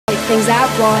things I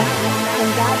want.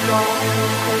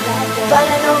 But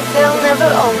I know they'll never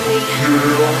own me.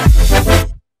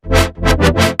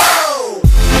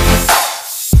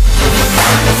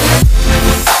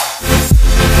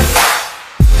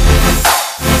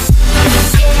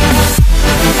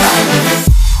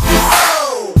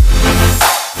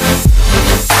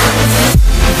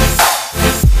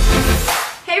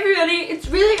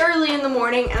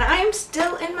 And I'm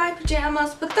still in my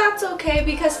pajamas, but that's okay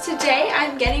because today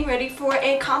I'm getting ready for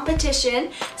a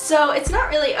competition. So it's not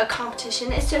really a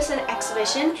competition, it's just an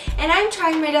exhibition, and I'm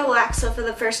trying my double axel for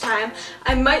the first time.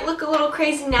 I might look a little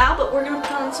crazy now, but we're gonna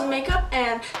put on some makeup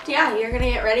and yeah, you're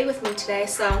gonna get ready with me today.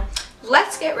 So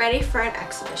let's get ready for an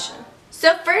exhibition.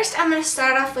 So first I'm gonna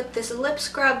start off with this lip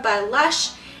scrub by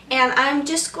Lush, and I'm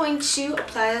just going to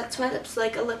apply that to my lips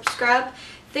like a lip scrub.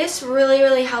 This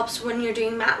really helps when you're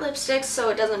doing matte lipsticks so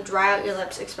it doesn't dry out your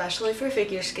lips, especially for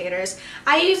figure skaters.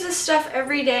 I use this stuff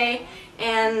every day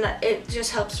and it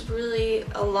just helps really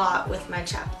a lot with my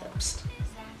chapped lips.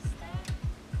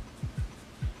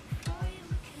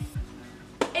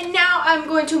 And now I'm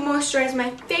going to moisturize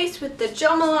my face with the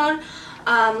Jo Malone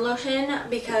lotion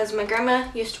because my grandma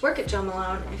used to work at Jo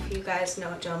Malone. If you guys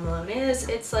know what Jo Malone is,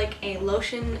 it's like a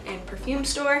lotion and perfume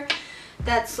store.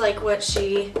 That's like what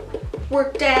she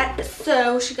worked at,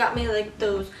 so she got me like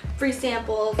those free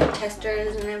samples and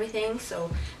testers and everything,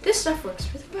 so this stuff works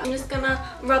really well. I'm just gonna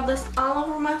rub this all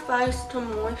over my face to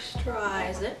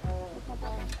moisturize it.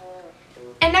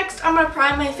 And next I'm gonna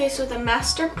prime my face with a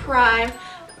Master Prime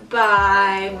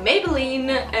by Maybelline,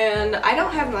 and I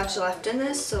don't have much left in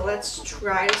this, so let's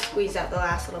try to squeeze out the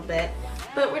last little bit.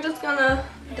 But we're just gonna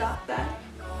dot that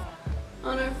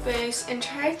on our face and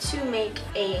try to make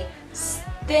a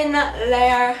thin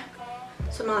layer,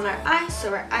 some on our eyes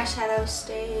so our eyeshadow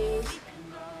stays.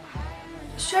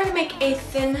 Just try to make a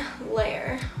thin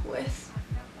layer with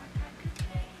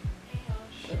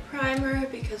the primer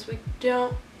because we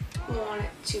don't want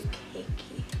it too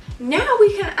cakey. Now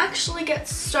we can actually get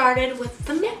started with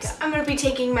the makeup. I'm going to be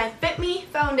taking my Fit Me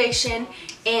foundation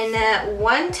in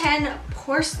 110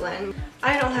 Porcelain.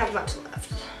 I don't have much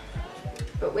left,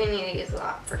 but we need to use a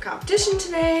lot for competition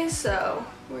today, so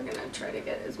we're gonna try to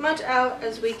get as much out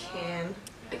as we can.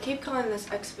 I keep calling this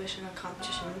exhibition a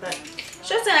competition, but it's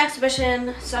just an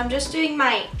exhibition, so I'm just doing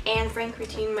my Anne Frank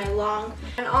routine, my long.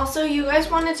 And also, you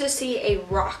guys wanted to see a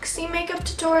Roxy makeup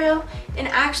tutorial, and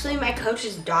actually my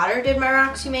coach's daughter did my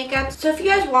Roxy makeup. So if you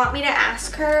guys want me to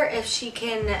ask her if she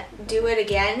can do it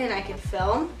again and I can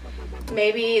film,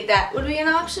 maybe that would be an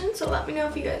option, so let me know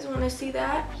if you guys want to see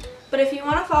that. But if you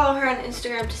want to follow her on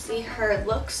Instagram to see her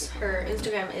looks, her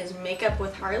Instagram is Makeup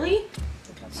with Harley.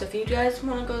 So if you guys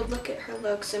want to go look at her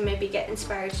looks and maybe get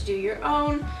inspired to do your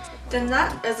own, then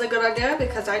that is a good idea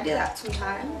because I do that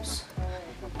sometimes.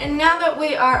 And now that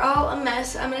we are all a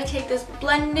mess, I'm going to take this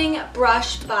blending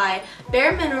brush by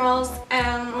Bare Minerals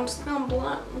and I'm just going to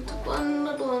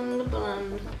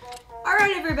blend.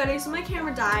 Alright everybody, so my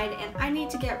camera died and I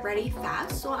need to get ready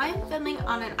fast, so I'm filming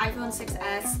on an iPhone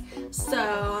 6s,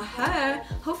 so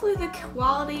hopefully the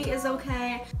quality is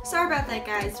okay. Sorry about that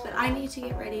guys, but I need to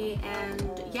get ready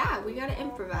and yeah, we gotta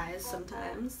improvise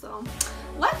sometimes, so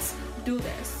let's do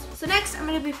this. So next I'm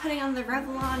going to be putting on the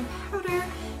Revlon powder.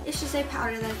 It's just a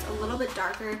powder that's a little bit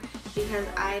darker because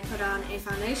I put on a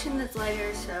foundation that's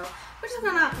lighter, so we're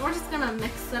just gonna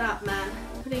mix it up, man.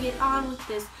 Putting it on with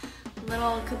this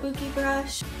little kabuki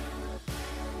brush.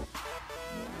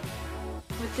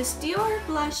 With this Dior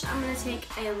blush, I'm going to take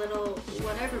a little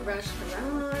whatever brush because I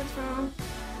don't know where it's from,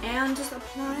 and just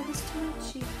apply this to my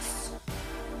cheeks.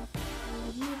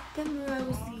 Make them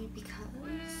rosy because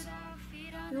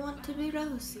we want to be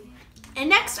rosy. And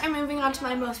next, I'm moving on to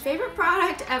my most favorite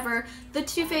product ever, the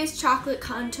Too Faced Chocolate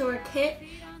Contour Kit.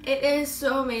 It is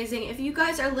so amazing. If you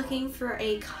guys are looking for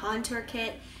a contour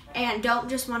kit and don't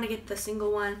just want to get the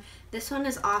single one, this one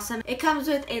is awesome. It comes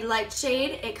with a light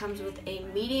shade, it comes with a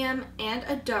medium and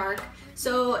a dark,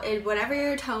 so whatever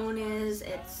your tone is,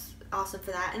 it's awesome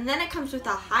for that. And then it comes with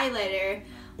a highlighter,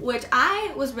 which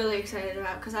I was really excited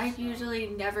about because I usually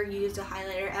never used a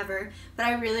highlighter ever, but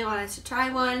I really wanted to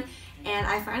try one and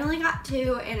I finally got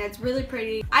to, and it's really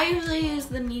pretty. I usually use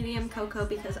the medium cocoa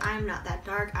because I'm not that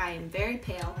dark, I am very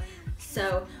pale,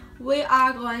 so we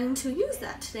are going to use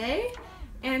that today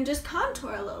and just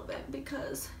contour a little bit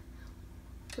because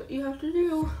that's what you have to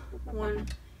do when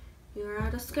you're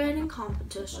at a skating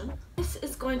competition. This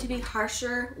is going to be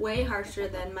harsher, way harsher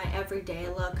than my everyday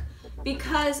look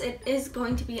because it is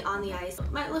going to be on the ice.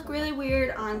 It might look really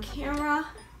weird on camera,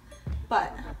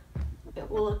 but it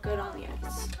will look good on the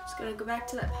ice. Just gonna go back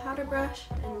to that powder brush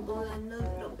and blend a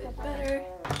little bit better.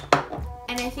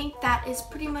 And I think that is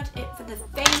pretty much it for the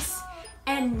face.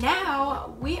 And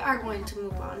now we are going to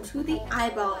move on to the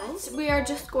eyeballs. We are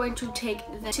just going to take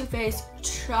the Too Faced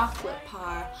Chocolate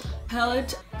Par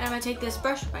palette. And I'm going to take this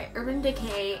brush by Urban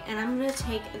Decay, and I'm going to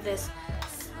take this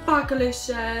sparkly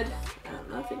shade. I don't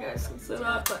know if you guys can see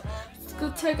that, but let's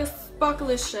go take a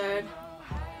sparkly shade.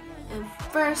 And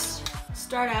first,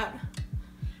 start out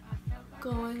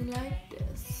going like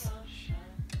this.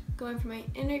 Going from my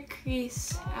inner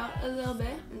crease out a little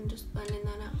bit and just blending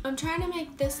that out. I'm trying to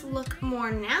make this look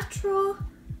more natural.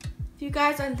 If you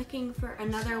guys are looking for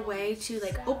another way to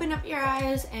like open up your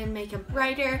eyes and make them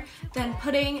brighter, then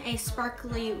putting a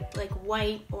sparkly like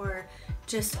white or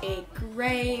just a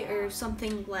gray or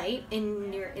something light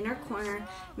in your inner corner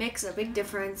makes a big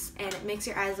difference, and it makes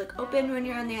your eyes look open when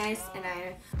you're on the ice, and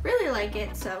I really like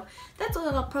it. So that's a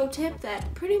little pro tip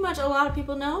that pretty much a lot of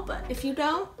people know, but if you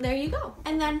don't, there you go.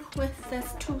 And then with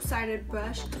this two-sided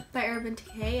brush by Urban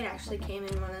Decay, it actually came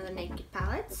in one of the Naked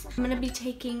palettes. I'm going to be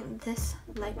taking this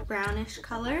light brownish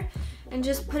color and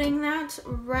just putting that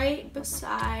right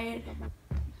beside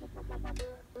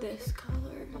this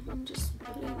color and just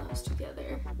putting those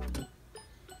together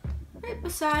right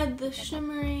beside the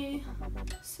shimmery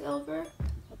silver,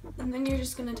 and then you're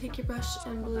just going to take your brush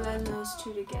and blend those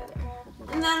two together.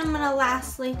 And then I'm going to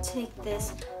lastly take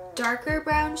this darker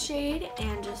brown shade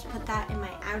and just put that in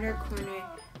my outer corner.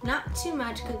 Not too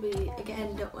much because we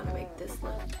again don't want to make this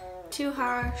look too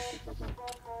harsh.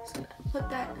 Just going to put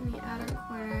that in the outer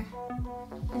corner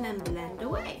and then blend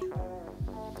away.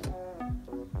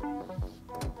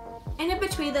 And in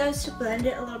between those, to blend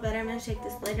it a little better, I'm going to take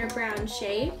this lighter brown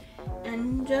shade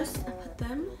and just put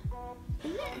them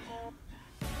in there.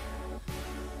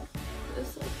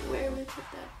 Just like where we put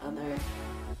that other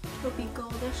taupey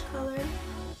goldish color,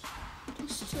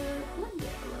 just to blend it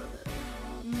a little bit.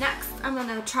 Next, I'm going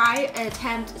to try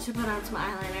attempt to put on some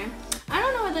eyeliner. I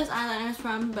don't know where this eyeliner is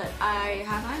from, but I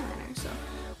have eyeliner, so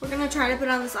we're going to try to put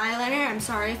on this eyeliner. I'm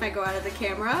sorry if I go out of the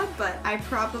camera, but I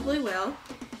probably will.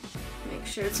 Make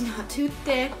sure it's not too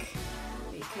thick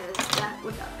because that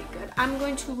would not be good. I'm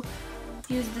going to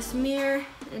use this mirror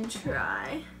and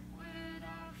try.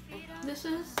 This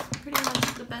is pretty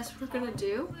much the best we're gonna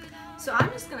do. So I'm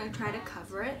just gonna try to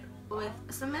cover it with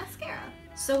some mascara.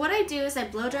 So what I do is I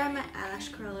blow dry my eyelash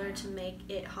curler to make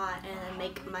it hot and then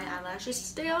make my eyelashes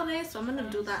stay all day. So I'm gonna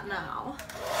do that now.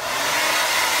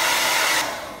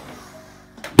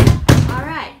 All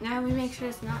right, now we make sure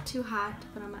it's not too hot to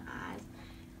put on my eyes.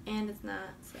 And it's not,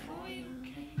 so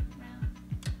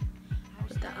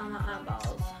put that on my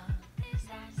eyeballs.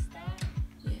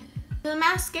 Yeah. The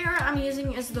mascara I'm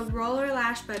using is the Roller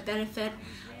Lash by Benefit.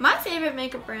 My favorite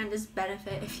makeup brand is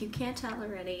Benefit, if you can't tell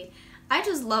already. I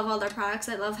just love all their products.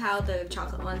 I love how the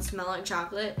chocolate ones smell like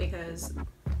chocolate, because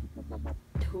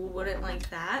who wouldn't like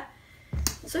that?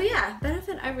 So yeah,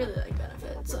 Benefit, I really like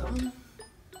Benefit, so.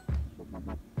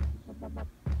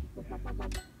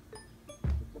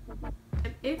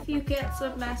 If you get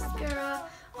some mascara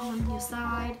on your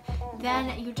side,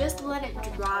 then you just let it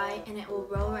dry and it will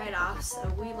roll right off.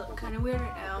 So we look kind of weird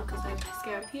right now because I have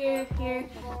mascara up here.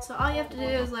 So all you have to do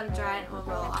is let it dry and it will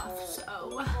roll off.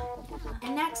 So,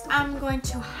 and next I'm going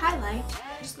to highlight.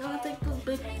 I'm just gonna take this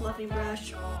big fluffy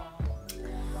brush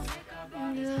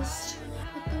and just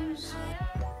put those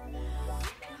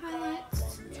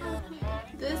highlights.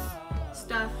 This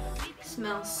stuff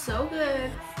smells so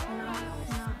good.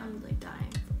 I'm like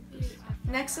dying.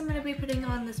 Next, I'm going to be putting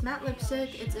on this matte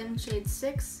lipstick. It's in shade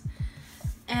 6.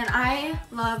 And I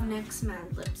love NYX matte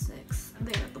lipsticks.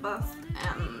 They are the best.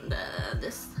 And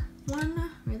this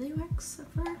one really works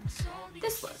for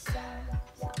this look. So.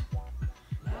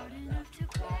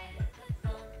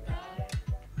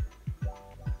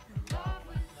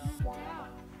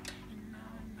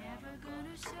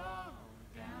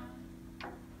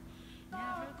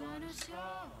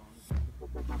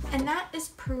 And that is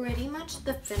pretty much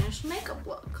the finished makeup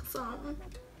look.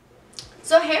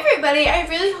 So hey everybody, I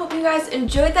really hope you guys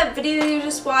enjoyed that video you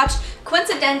just watched.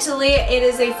 Coincidentally, it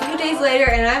is a few days later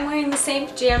and I'm wearing the same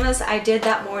pajamas I did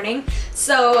that morning.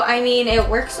 So, I mean, it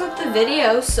works with the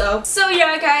video, so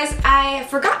yeah guys, I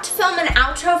forgot to film an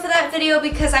outro for that video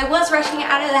because I was rushing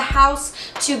out of the house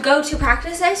to go to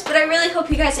practice ice, but I really hope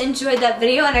you guys enjoyed that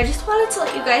video, and I just wanted to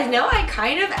let you guys know I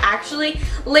kind of actually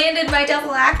landed my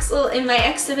double axel in my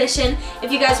exhibition.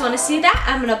 If you guys want to see that,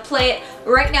 I'm going to play it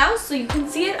right now so you can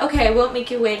see it. Okay, I won't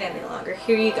make you wait any longer.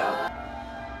 Here you go.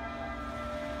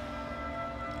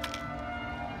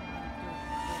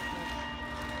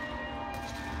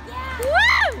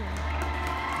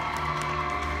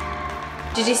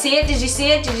 Did you see it? Did you see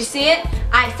it? Did you see it?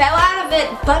 I I fell out of it,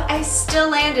 but I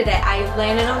still landed it. I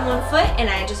landed on one foot and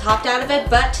I just hopped out of it,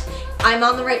 but I'm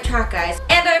on the right track, guys.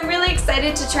 And I'm really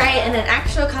excited to try it in an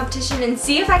actual competition and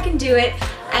see if I can do it.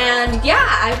 And yeah,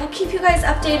 I will keep you guys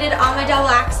updated on my double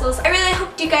axels. I really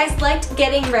hope you guys liked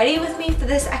getting ready with me for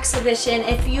this exhibition.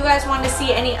 If you guys want to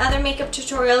see any other makeup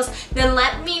tutorials, then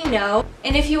let me know.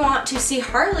 And if you want to see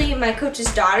Harley, my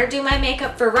coach's daughter, do my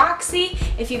makeup for Roxy,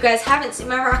 if you guys haven't seen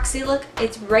my Roxy look,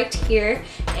 it's right here.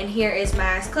 And here is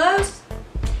my eyes closed.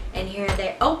 And here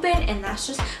they open, and that's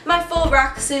just my full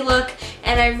Roxy look.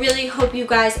 And I really hope you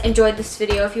guys enjoyed this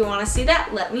video. If you want to see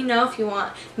that, let me know. If you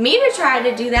want me to try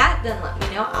to do that, then let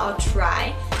me know. I'll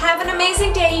try. Have an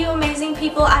amazing day, you amazing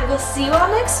people. I will see you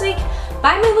all next week.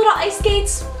 Bye, my little ice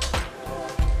skates.